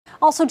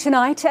Also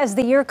tonight, as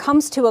the year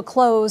comes to a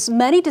close,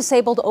 many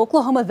disabled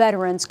Oklahoma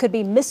veterans could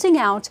be missing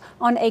out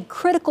on a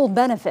critical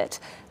benefit.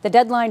 The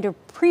deadline to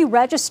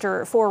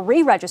re-register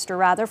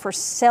for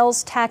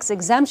sales tax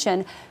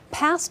exemption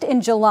passed in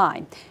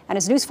July. And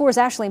as News 4's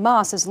Ashley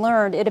Moss has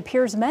learned, it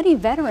appears many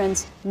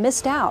veterans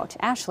missed out.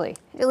 Ashley.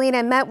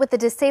 Jelena met with a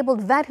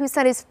disabled vet who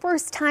said his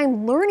first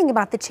time learning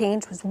about the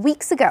change was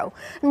weeks ago.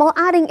 And while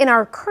adding, in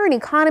our current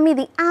economy,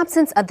 the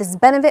absence of this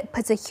benefit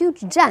puts a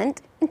huge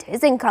dent into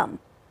his income.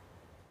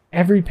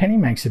 Every penny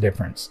makes a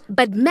difference.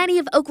 But many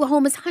of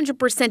Oklahoma's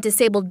 100%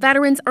 disabled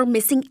veterans are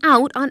missing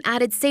out on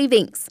added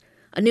savings.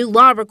 A new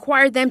law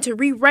required them to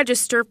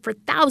re-register for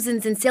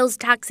thousands in sales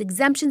tax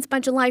exemptions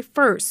by July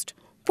 1st.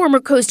 Former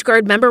Coast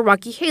Guard member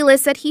Rocky Halis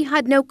said he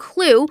had no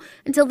clue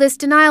until this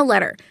denial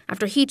letter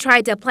after he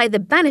tried to apply the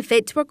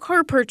benefit to a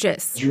car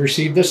purchase. You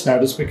received this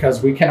notice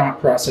because we cannot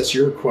process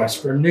your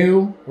request for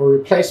new or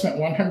replacement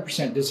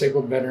 100%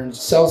 disabled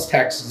veterans sales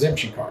tax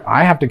exemption card.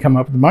 I have to come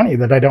up with money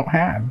that I don't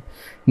have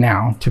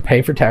now to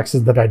pay for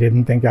taxes that I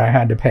didn't think I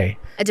had to pay.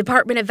 A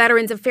Department of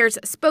Veterans Affairs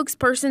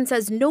spokesperson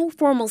says no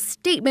formal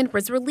statement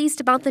was released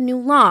about the new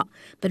law,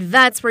 but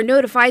vets were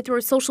notified through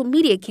a social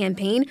media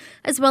campaign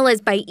as well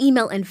as by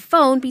email and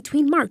phone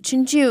between March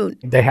and June.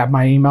 They have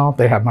my email,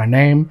 they have my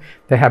name,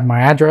 they have my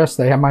address,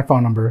 they have my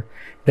phone number.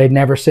 They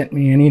never sent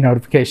me any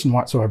notification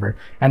whatsoever.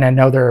 And I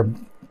know there are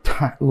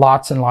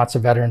lots and lots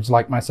of veterans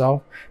like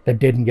myself that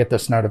didn't get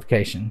this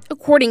notification.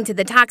 According to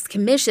the Tax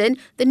Commission,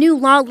 the new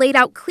law laid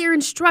out clear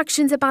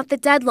instructions about the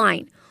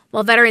deadline.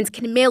 While veterans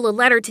can mail a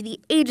letter to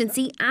the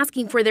agency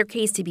asking for their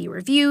case to be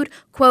reviewed,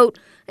 quote,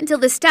 until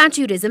the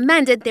statute is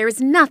amended, there is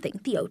nothing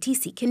the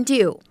OTC can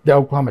do. The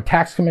Oklahoma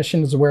Tax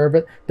Commission is aware of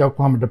it. The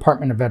Oklahoma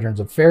Department of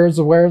Veterans Affairs is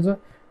aware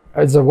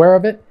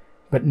of it,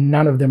 but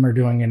none of them are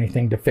doing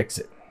anything to fix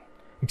it,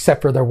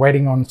 except for they're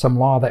waiting on some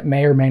law that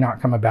may or may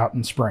not come about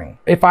in spring.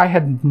 If I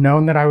had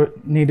known that I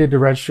needed to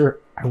register,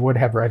 I would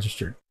have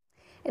registered.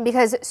 And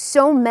because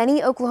so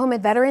many Oklahoma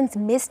veterans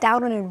missed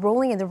out on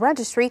enrolling in the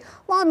registry,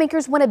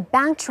 lawmakers want to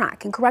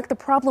backtrack and correct the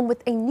problem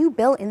with a new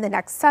bill in the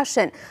next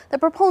session. The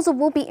proposal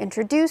will be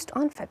introduced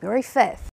on February 5th.